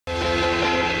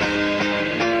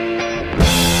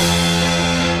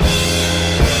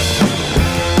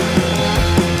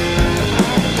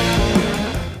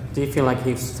feel like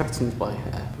he was threatened by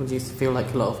her? Would you feel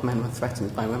like a lot of men were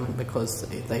threatened by women because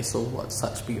they saw what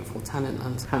such beautiful talent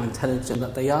and how intelligent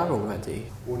that they are already?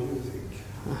 What do you think?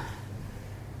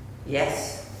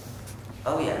 Yes.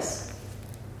 Oh yes.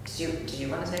 Did you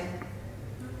want to say?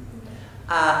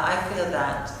 I feel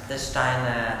that the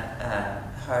Steiner,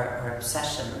 her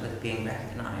obsession with being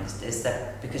recognized is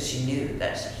that because she knew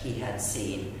that he had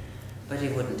seen, but he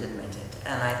wouldn't admit it.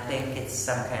 And I think it's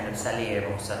some kind of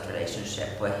Salier-Mossad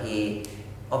relationship where he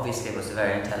obviously was a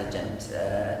very intelligent,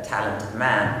 talented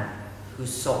man who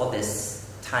saw this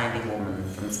tiny woman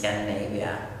from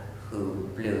Scandinavia who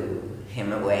blew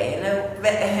him away in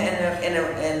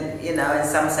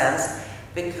some sense,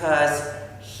 because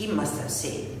he must have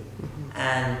seen,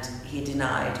 and he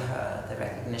denied her the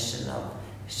recognition of.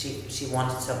 She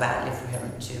wanted so badly for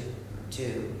him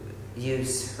to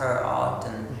use her art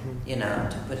and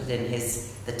to put it in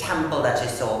the temple that she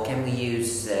saw. Can we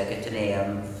use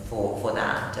Götteneum for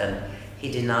that? And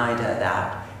he denied her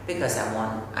that because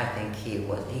I think he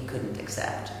couldn't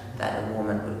accept that a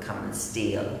woman would come and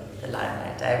steal the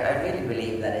limelight. I really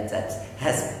believe that it's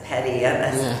as petty and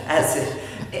as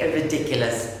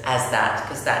ridiculous as that,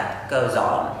 because that goes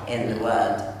on in the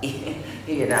world.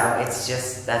 That's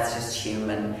just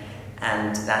human,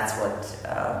 and that's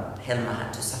what Hilma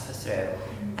had to suffer through.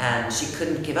 And she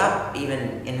couldn't give up.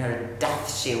 Even in her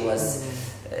death, she was,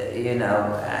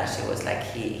 she was like,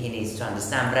 he needs to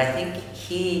understand. But I think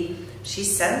she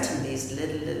sent him these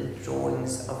little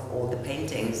drawings of all the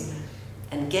paintings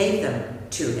and gave them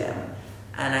to him.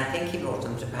 And I think he brought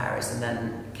them to Paris, and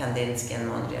then Kandinsky and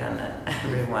Mondrian and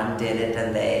everyone did it,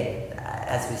 and they,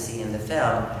 as we see in the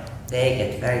film, they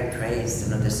get very praised.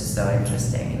 This is so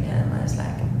interesting. And I was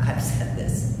like, I've said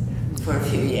this for a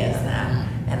few years now,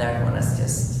 and